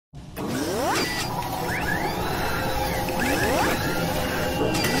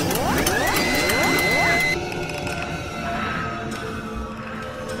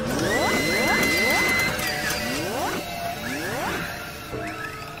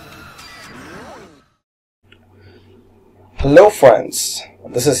Hello friends,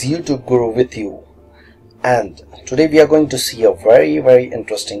 this is YouTube Guru with you, and today we are going to see a very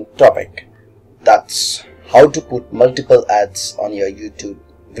interesting topic. That's how to put multiple ads on your YouTube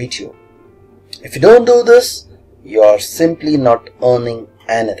video. If you don't do this, you are simply not earning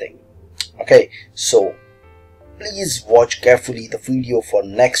anything. Okay, so please watch carefully the video for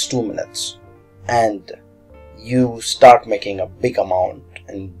next 2 minutes and you start making a big amount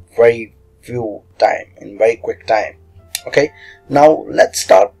in very quick time. Okay, now let's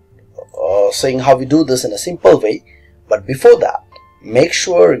start saying how we do this in a simple way. But before that, make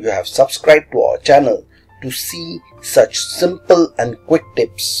sure you have subscribed to our channel to see such simple and quick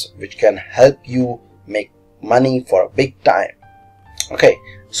tips which can help you make money for a big time. Okay,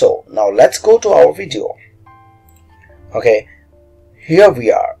 so now let's go to our video. Okay, here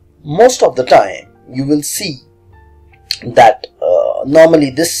we are. Most of the time you will see that normally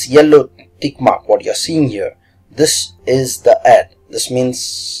this yellow tick mark, what you're seeing here, this is the ad. This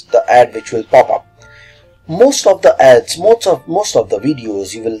means the ad which will pop up. Most of the ads, most of the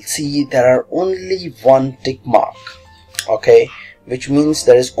videos, you will see there are only one tick mark. Okay, which means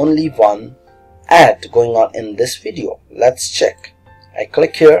there is only one ad going on in this video. Let's check. I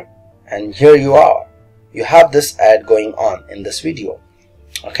click here and here you are. You have this ad going on in this video.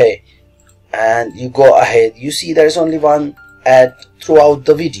 Okay, and you go ahead, you see there is only one ad throughout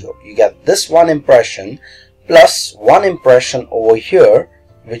the video. You get this one impression plus one impression over here,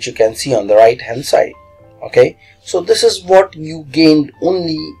 which you can see on the right hand side. Okay, so this is what you gained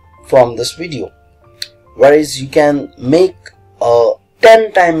only from this video, whereas you can make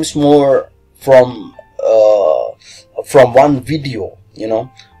 10 times more from one video. You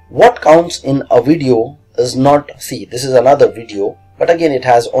know what counts in a video is not, see, this is another video, but again it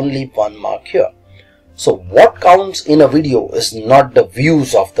has only one mark here. So what counts in a video is not the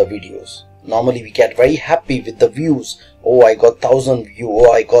views of the videos. Normally we get very happy with the views. Oh, I got 1,000 views.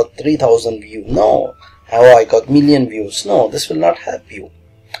 Oh, I got 3,000 views. No. Oh, I got million views. No, this will not help you.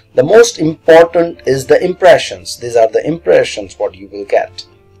 The most important is the impressions. These are the impressions what you will get.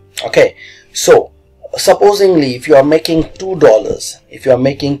 Okay, so supposingly if you are making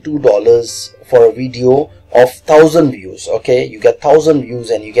 $2 for a video of 1,000 views, okay, you get 1,000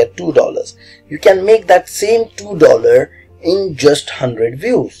 views and you get $2. You can make that same $2 in just 100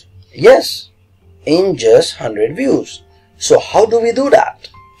 views. Yes, in just 100 views. So how do we do that?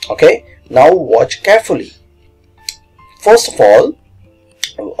 Okay, now watch carefully. First of all,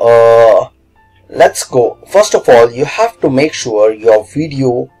 let's go. First of all, you have to make sure your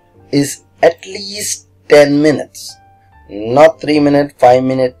video is at least 10 minutes, not 3 minutes, 5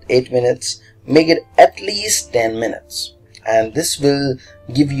 minutes, 8 minutes. Make it at least 10 minutes, and this will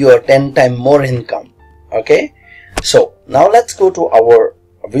give you a 10 times more income. Okay, so now let's go to our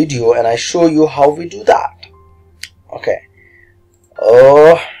video and I show you how we do that. Okay,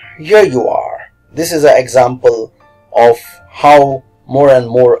 here you are. This is an example of how more and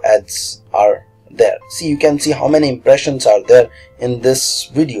more ads are there. See, you can see how many impressions are there in this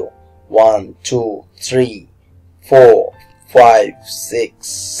video. 1, 2, 3, 4, 5, 6,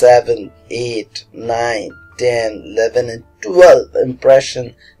 7, 8, 9, 10, 11 and 12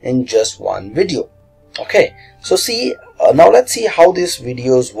 impressions in just one video. Okay, so see, now let's see how these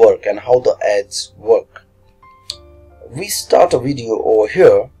videos work and how the ads work. We start a video over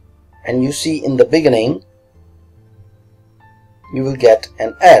here and you see in the beginning you will get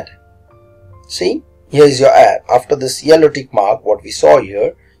an ad. See, here is your ad. After this yellow tick mark what we saw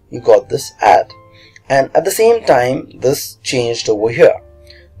here, you got this ad, and at the same time this changed over here.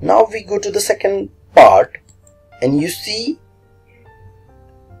 Now we go to the second part and you see,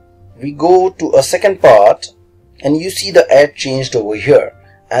 we go to a second part and you see the ad changed over here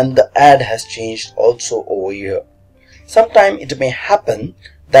and the ad has changed also over here. Sometimes it may happen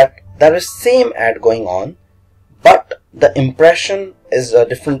that there is same ad going on but the impression is a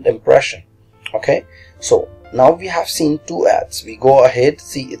different impression. Okay, so now we have seen two ads. We go ahead,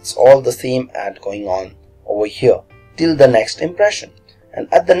 see, it's all the same ad going on over here till the next impression, and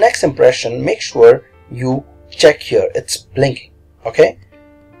at the next impression make sure you check here, it's blinking. Okay,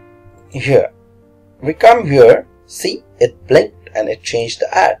 here we come here, see, it blinked and it changed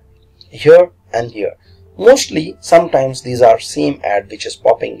the ad here and here. Mostly sometimes these are same ad which is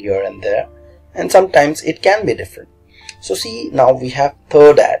popping here and there, and sometimes it can be different. So see, now we have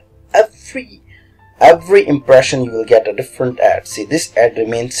third ad. Every impression you will get a different ad. See, this ad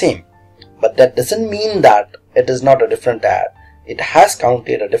remains same, but that doesn't mean that it is not a different ad. It has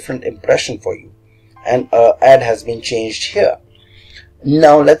counted a different impression for you and ad has been changed here.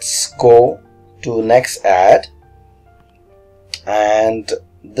 Now let's go to next ad, and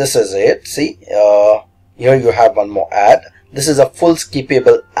this is it. See, here you have one more ad. This is a full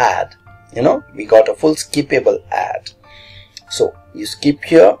skippable ad. You know, we got a full skippable ad. So you skip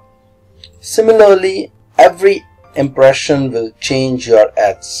here. Similarly, every impression will change your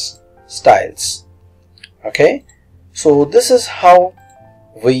ads styles. Okay, so this is how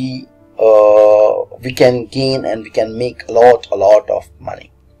we can gain and we can make a lot of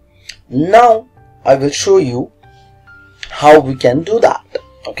money. Now I will show you how we can do that.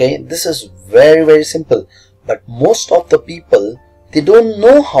 Okay, this is very simple, but most of the people, they don't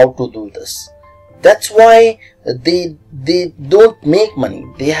know how to do this. That's why they don't make money.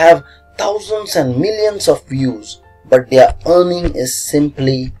 They have thousands and millions of views, but their earning is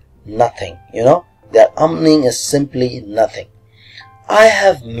simply nothing. You know, their earning is simply nothing. I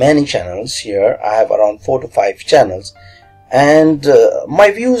have many channels here. I have around 4 to 5 channels, and my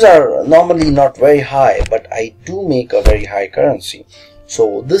views are normally not very high, but I do make a very high currency.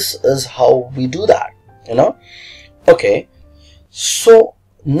 So this is how we do that, you know. Okay, so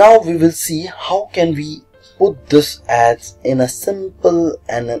now we will see how can we put this ads in a simple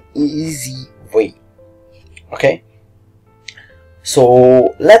and an easy way. Okay,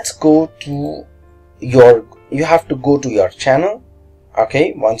 so let's go to you have to go to your channel.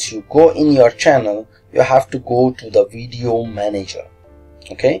 Okay, once you go in your channel, you have to go to the video manager.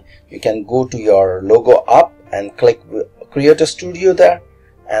 Okay, you can go to your logo up and click Creator Studio there,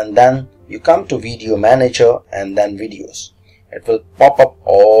 and then you come to video manager and then videos. It will pop up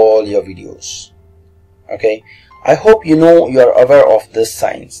all your videos. Okay, I hope you know, you're aware of this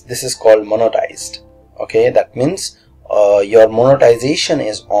signs. This is called monetized. Okay, that means your monetization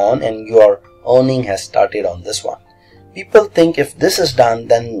is on and your earning has started on this one. People think if this is done,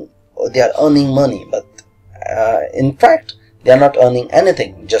 then they are earning money, but in fact they are not earning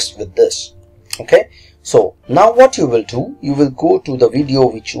anything just with this. Okay, so now what you will do, you will go to the video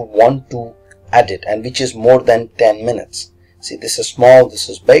which you want to edit and which is more than 10 minutes. See, this is small, this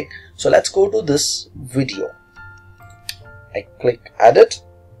is big. So let's go to this video. I click edit,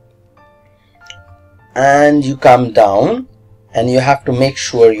 and you come down and you have to make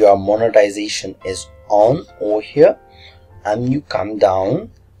sure your monetization is on over here, and you come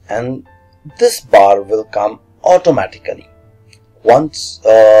down and this bar will come automatically. Once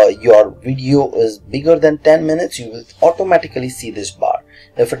your video is bigger than 10 minutes, you will automatically see this bar.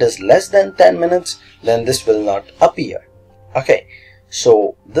 If it is less than 10 minutes, then this will not appear. Okay,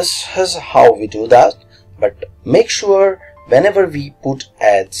 so this is how we do that, but make sure whenever we put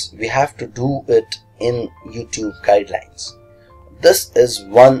ads, we have to do it in YouTube guidelines. This is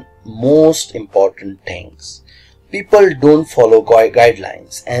one most important things. People don't follow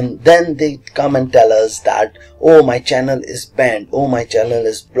guidelines, and then they come and tell us that, oh, my channel is banned, oh, my channel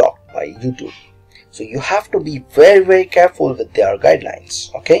is blocked by YouTube. So you have to be very careful with their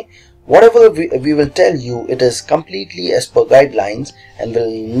guidelines. Okay, whatever we will tell you, it is completely as per guidelines and will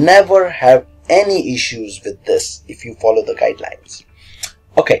never have any issues with this if you follow the guidelines.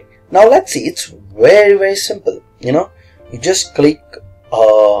 Okay, now let's see. It's very simple. You know, you just click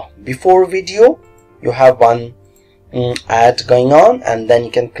before video, you have one ad going on, and then you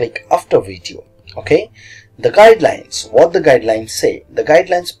can click after video. Okay, the guidelines, what the guidelines say, the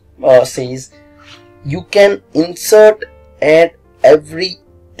guidelines says you can insert ad every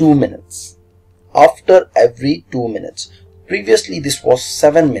 2 minutes, after every 2 minutes. Previously this was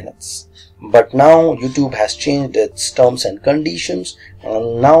 7 minutes, but now YouTube has changed its terms and conditions,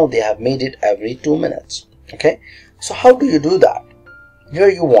 and now they have made it every 2 minutes. Okay, so how do you do that?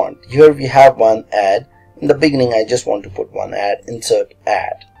 Here we have one ad. In the beginning I just want to put one ad, insert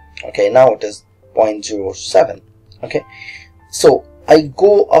ad. Okay, now it is 0.07. Okay, so I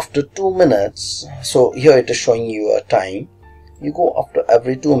go after 2 minutes. So here it is showing you a time. You go after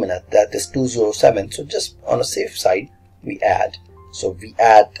every 2 minutes, that is 207. So just on a safe side, we add. So we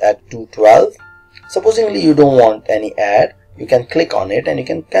add at 212. Supposingly you don't want any ad, you can click on it and you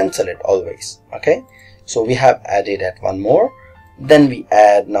can cancel it always. Okay, so we have added at one more. Then we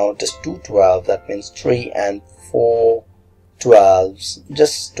add, now it is 212, that means 3 and 4 12s.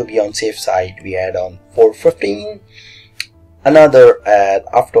 Just to be on safe side, we add on 415. Another ad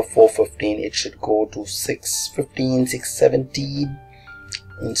after 415, it should go to 615, 617,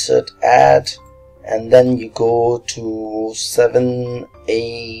 insert ad, and then you go to 7,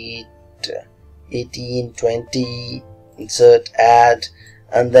 8, 18, 20, insert ad,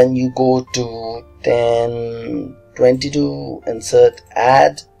 and then you go to 10, 22, insert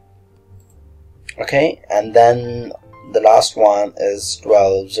ad. Okay, and then the last one is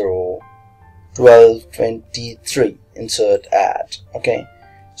 1223, insert ad. Okay,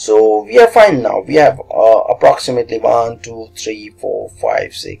 so we are fine now. We have approximately 1 2 3 4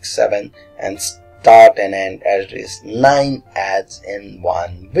 5 6 7 and start and end at least 9 ads in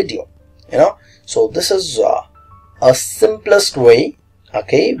one video, so this is a simplest way,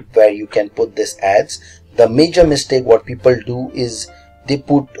 okay, where you can put this ads. The major mistake what people do is they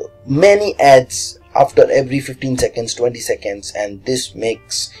put many ads after every 15 seconds, 20 seconds, and this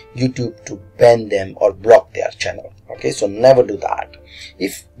makes YouTube to ban them or block their channel. Okay, so never do that.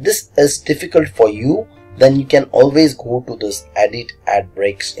 If this is difficult for you, then you can always go to this edit ad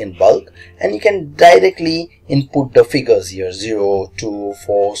breaks in bulk and you can directly input the figures here: 0, 2,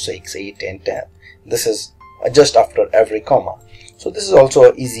 4, 6, 8, 10, 10. This is just after every comma. So this is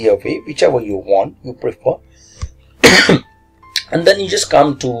also an easier way, whichever you want, you prefer. And then you just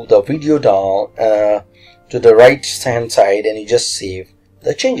come to the video down to the right hand side and you just save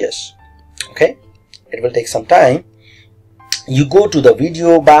the changes. Okay, it will take some time. You go to the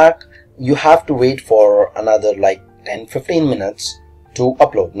video back, you have to wait for another like 10-15 minutes to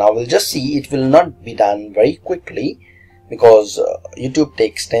upload. Now we'll just see, it will not be done very quickly because YouTube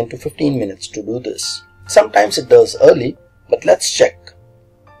takes 10 to 15 minutes to do this. Sometimes it does early, but let's check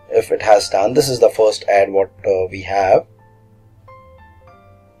if it has done. This is the first ad what we have.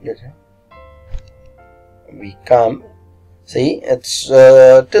 We come, see, it's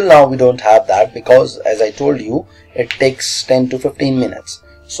till now we don't have that because, as I told you, it takes 10 to 15 minutes.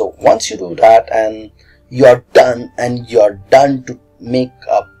 So once you do that and you're done, and you're done to make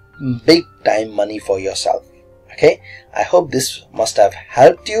a big time money for yourself. Okay, I hope this must have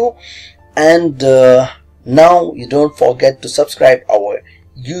helped you, and now you don't forget to subscribe our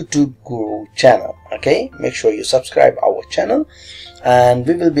YouTube Guru channel. Okay, make sure you subscribe our channel, and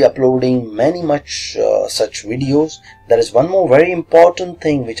we will be uploading many much such videos. There is one more very important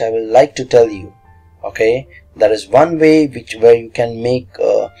thing which I will like to tell you. Okay, there is one way where you can make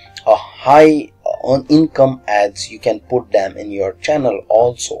a high on income ads. You can put them in your channel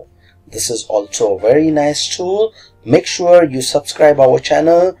also. This is also a very nice tool. Make sure you subscribe our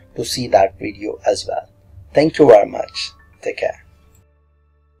channel to see that video as well. Thank you very much. Take care.